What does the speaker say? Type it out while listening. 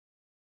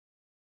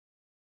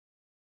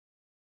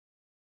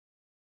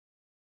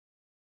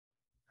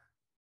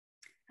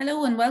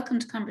Hello and welcome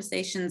to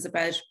Conversations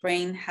about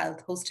Brain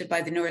Health, hosted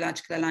by the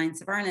Neurological Alliance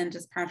of Ireland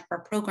as part of our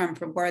programme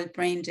for World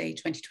Brain Day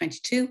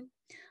 2022.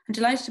 I'm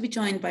delighted to be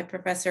joined by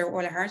Professor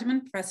Orla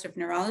Hardiman, Professor of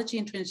Neurology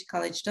in Trinity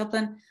College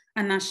Dublin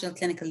and National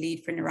Clinical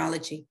Lead for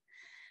Neurology.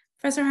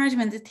 Professor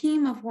Hardiman, the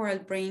theme of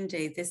World Brain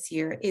Day this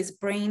year is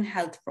Brain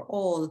Health for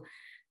All.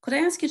 Could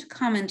I ask you to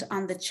comment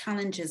on the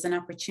challenges and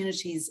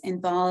opportunities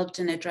involved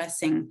in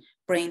addressing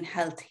brain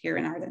health here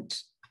in Ireland?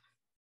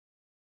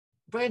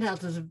 Brain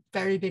health is a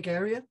very big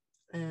area.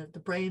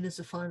 The brain is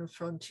the final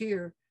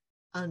frontier,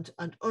 and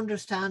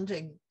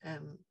understanding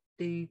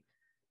the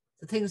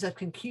things that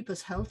can keep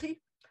us healthy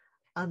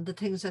and the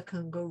things that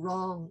can go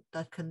wrong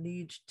that can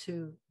lead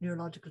to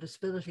neurological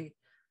disability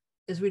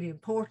is really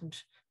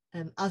important.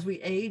 As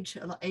we age,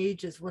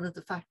 age is one of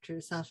the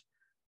factors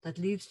that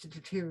leads to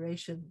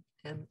deterioration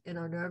in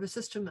our nervous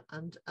system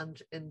and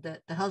in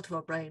the health of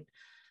our brain.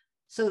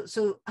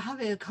 So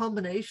having a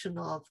combination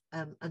of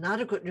an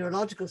adequate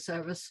neurological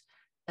service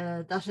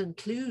that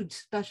includes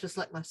specialists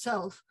like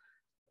myself,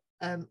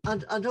 and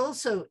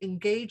also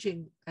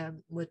engaging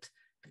with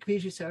the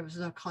community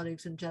services, our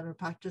colleagues in general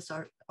practice,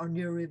 our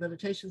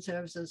neurorehabilitation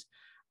services,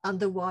 and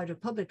the wider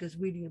public is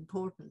really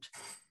important.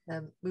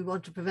 We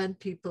want to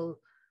prevent people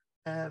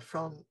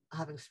from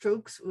having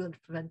strokes. We want to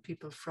prevent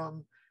people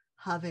from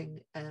having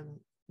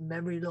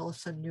memory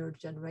loss and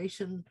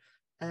neurodegeneration.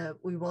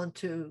 We want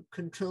to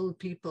control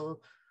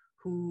people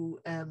who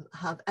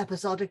have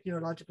episodic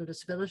neurological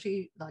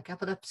disability like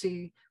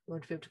epilepsy. We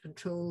want to be able to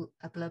control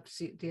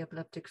epilepsy, the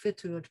epileptic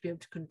fit. We want to be able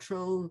to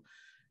control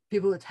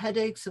people with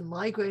headaches and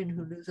migraine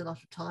who lose a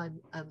lot of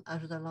time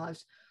out of their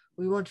lives.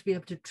 We want to be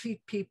able to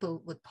treat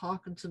people with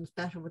Parkinson's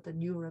better with the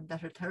newer and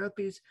better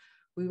therapies.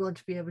 We want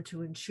to be able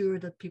to ensure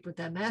that people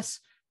with MS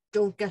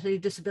don't get any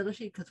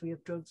disability because we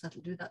have drugs that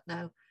will do that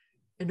now.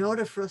 In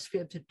order for us to be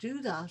able to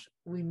do that,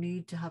 we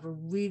need to have a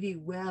really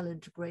well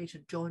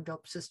integrated, joined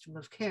up system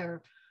of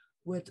care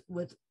with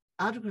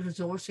adequate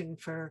resourcing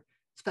for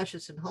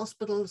specialists in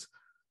hospitals,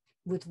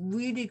 with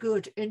really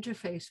good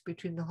interface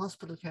between the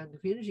hospital care and the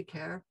community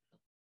care,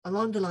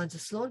 along the lines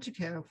of Sláinte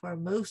care, where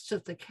most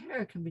of the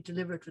care can be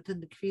delivered within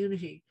the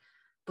community,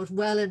 but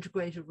well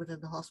integrated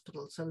within the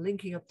hospital. So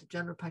linking up the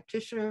general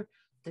practitioner,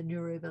 the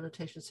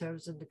neurorehabilitation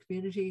service in the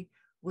community,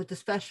 with the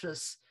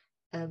specialists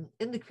in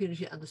the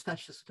community and the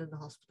specialists within the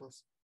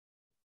hospitals.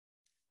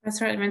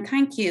 Professor Hardiman,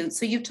 thank you.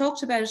 So you've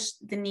talked about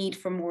the need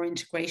for more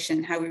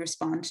integration, how we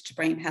respond to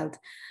brain health.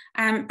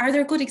 Are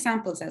there good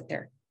examples out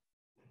there?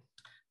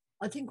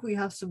 I think we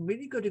have some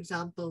really good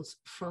examples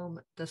from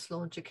the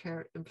Sláinte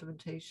Care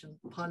implementation,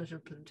 pilot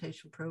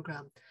implementation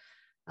program.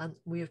 And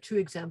we have two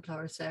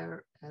exemplars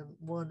there.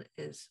 One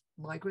is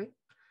migraine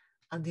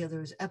and the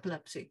other is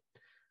epilepsy.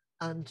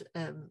 And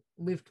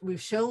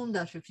we've shown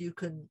that if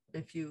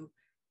you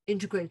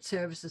integrate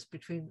services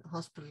between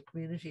hospital and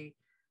community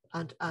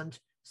and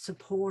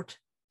support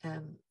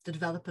the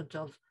development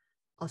of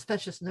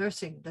specialist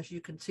nursing, that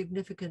you can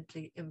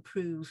significantly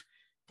improve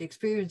the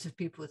experience of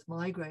people with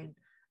migraine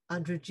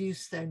and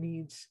reduce their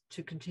needs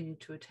to continue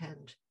to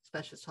attend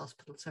specialist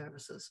hospital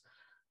services.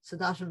 So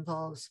that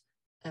involves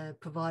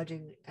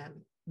providing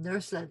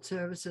nurse-led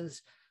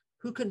services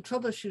who can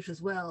troubleshoot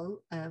as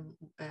well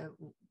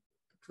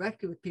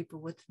directly with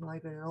people with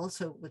migraine and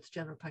also with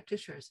general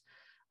practitioners,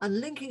 and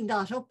linking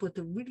that up with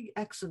the really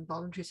excellent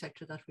voluntary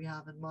sector that we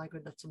have in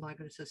migraine, that's the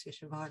Migraine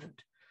Association of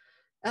Ireland.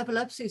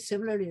 Epilepsy,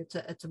 similarly,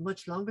 it's a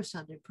much longer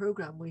standing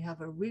program. We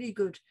have a really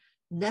good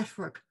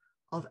network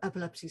of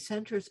epilepsy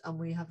centres, and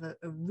we have a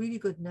really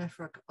good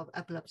network of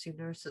epilepsy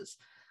nurses.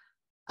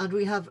 And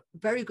we have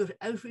very good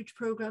outreach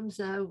programs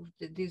now.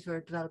 These were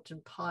developed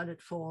in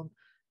pilot form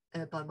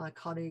by my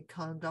colleague,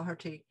 Colin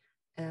Doherty,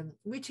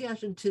 reaching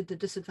out into the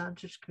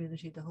disadvantaged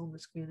community, the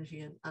homeless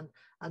community,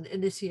 and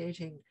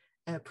initiating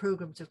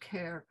programs of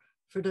care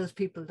for those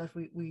people that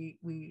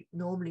we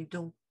normally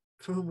don't,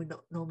 for whom we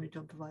normally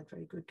don't provide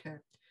very good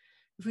care.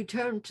 If we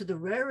turn to the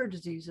rarer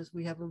diseases,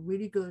 we have a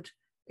really good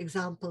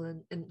example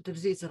in the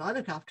disease that I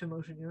look after,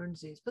 motor neuron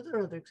disease, but there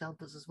are other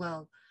examples as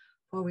well,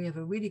 where we have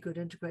a really good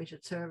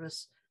integrated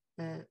service.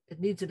 It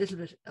needs a little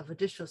bit of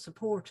additional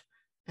support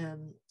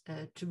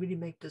to really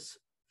make this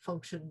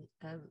function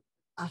at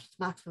its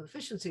maximum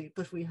efficiency,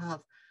 but we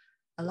have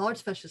a large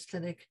specialist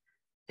clinic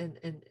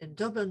in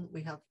Dublin.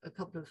 We have a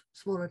couple of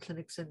smaller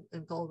clinics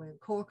in Galway and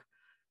Cork.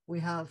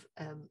 We have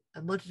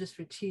a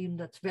multidisciplinary team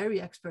that's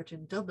very expert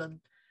in Dublin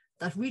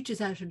that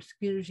reaches out into the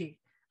community.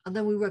 And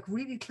then we work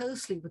really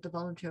closely with the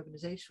voluntary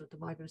organisation, with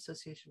the Migraine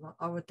Association,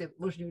 or with the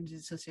Motor Neuron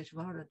Disease Association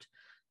of Ireland.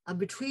 And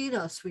between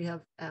us, we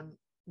have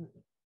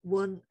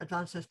one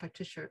advanced nurse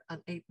practitioner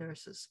and 8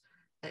 nurses,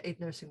 8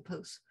 nursing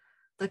posts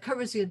that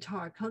covers the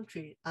entire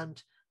country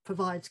and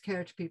provides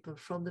care to people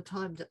from the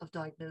time of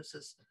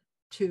diagnosis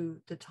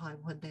to the time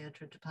when they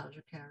enter into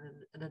palliative care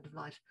and end of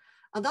life.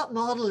 And that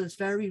model is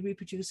very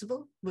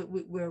reproducible.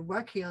 We're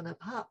working on a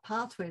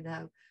pathway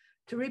now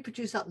to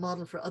reproduce that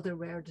model for other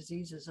rare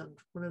diseases. And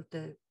one of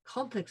the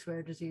complex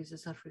rare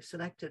diseases that we've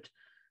selected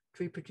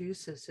to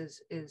reproduce this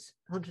is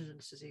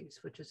Huntington's disease,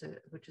 which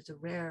is a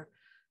rare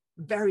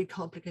very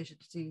complicated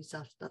disease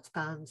that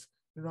spans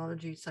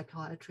neurology,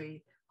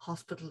 psychiatry,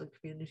 hospital and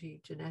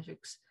community,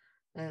 genetics,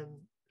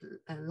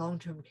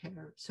 long-term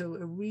care. So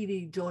a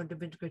really joint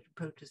and integrated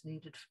approach is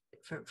needed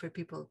for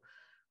people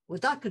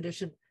with that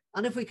condition.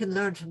 And if we can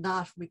learn from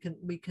that, we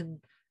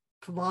can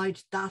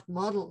provide that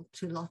model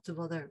to lots of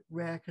other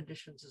rare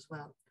conditions as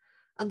well.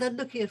 And then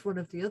looking at one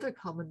of the other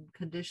common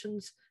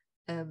conditions,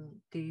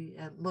 the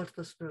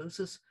multiple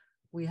sclerosis,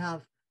 we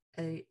have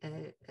a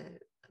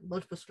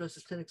multiple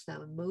sclerosis clinics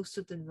now in most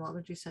of the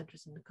neurology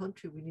centres in the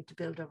country. We need to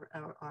build up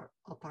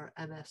our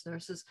MS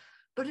nurses.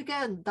 But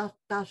again,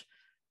 that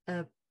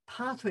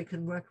pathway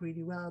can work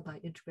really well by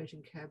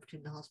integrating care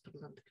between the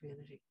hospital and the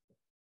community.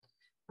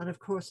 And of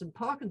course, in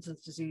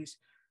Parkinson's disease,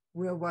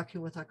 we're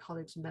working with our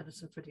colleagues in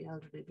medicine for the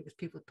elderly, because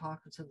people with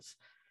Parkinson's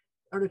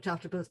are looked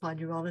after both by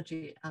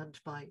neurology and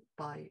by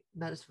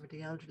medicine for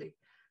the elderly.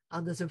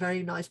 And there's a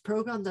very nice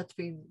program that's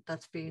been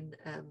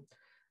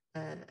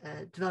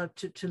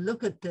developed to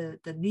look at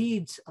the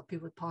needs of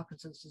people with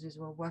Parkinson's disease.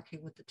 We're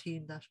working with the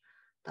team that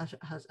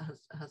has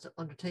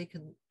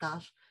undertaken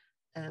that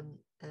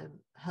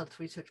Health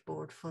Research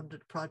Board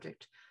funded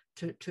project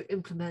to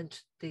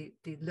implement the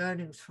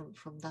learnings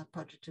from that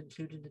project,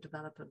 including the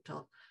development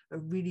of a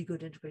really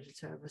good integrated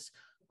service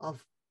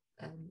of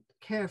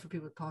care for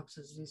people with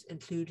Parkinson's disease,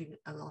 including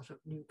a lot of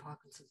new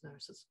Parkinson's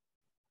nurses.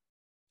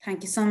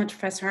 Thank you so much,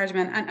 Professor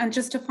Hardiman. And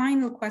just a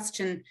final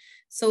question.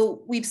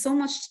 So we've so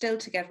much still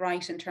to get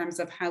right in terms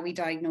of how we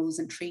diagnose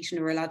and treat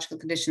neurological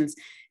conditions.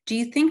 Do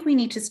you think we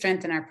need to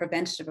strengthen our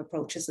preventative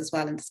approaches as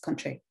well in this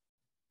country?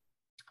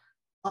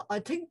 I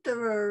think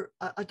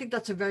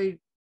that's a very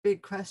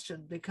big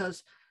question,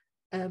 because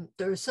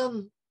there are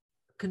some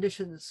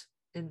conditions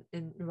in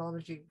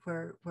neurology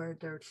where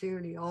there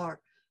clearly are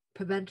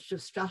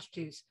preventative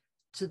strategies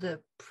to the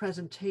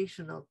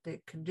presentation of the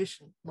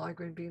condition,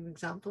 migraine being an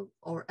example,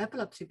 or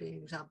epilepsy being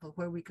an example,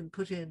 where we can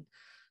put in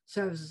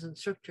services and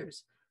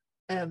structures.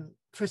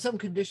 For some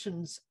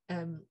conditions,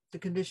 the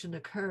condition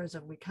occurs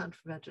and we can't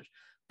prevent it.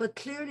 But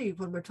clearly,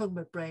 when we're talking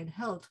about brain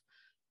health,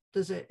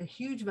 there's a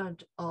huge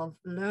amount of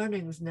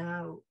learnings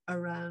now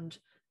around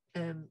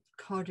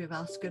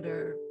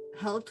cardiovascular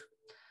health,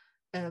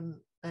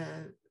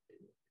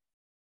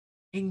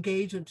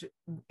 engagement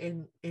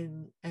in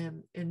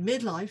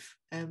midlife,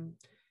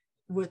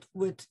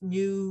 with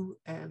new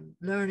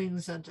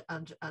learnings and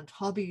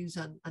hobbies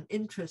and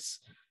interests,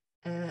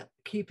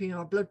 keeping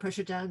our blood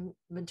pressure down,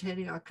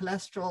 maintaining our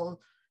cholesterol,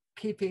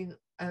 keeping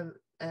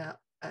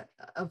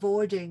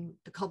avoiding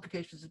the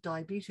complications of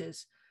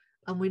diabetes.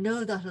 And we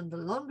know that in the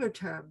longer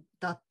term,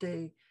 that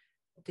the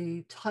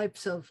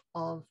types of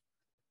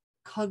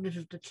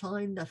cognitive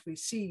decline that we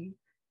see,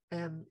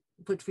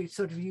 which we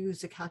sort of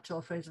use the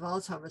catch-all phrase of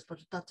Alzheimer's, but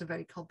that's a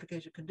very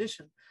complicated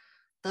condition,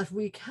 that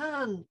we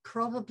can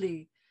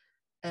probably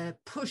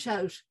push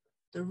out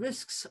the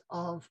risks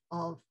of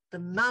the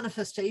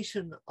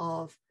manifestation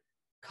of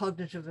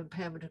cognitive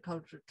impairment and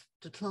cognitive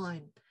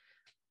decline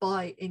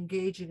by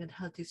engaging in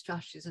healthy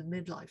strategies in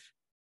midlife.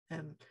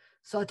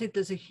 So I think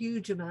there's a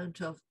huge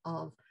amount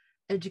of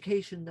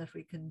education that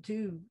we can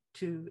do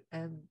to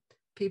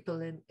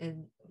people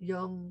in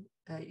young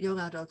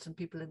adults and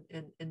people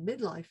in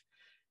midlife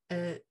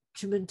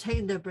to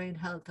maintain their brain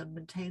health and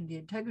maintain the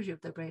integrity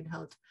of their brain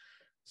health,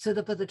 so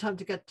that by the time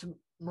to get to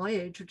my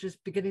age, which is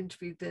beginning to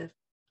be the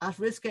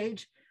at-risk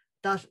age,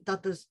 that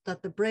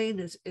the brain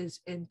is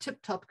in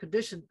tip-top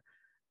condition,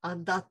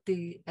 and that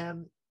the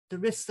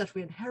risks that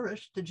we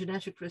inherit, the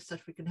genetic risks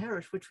that we can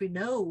inherit, which we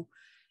know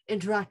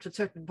interact with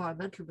certain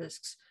environmental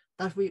risks,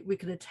 that we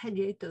can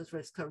attenuate those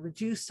risks or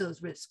reduce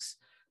those risks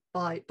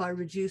by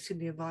reducing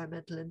the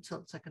environmental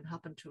insults that can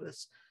happen to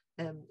us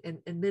in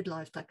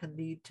midlife, that can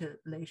lead to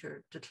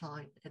later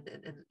decline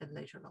in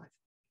later life.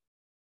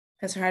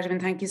 Professor Hardiman,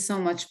 thank you so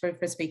much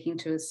for speaking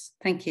to us.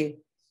 Thank you.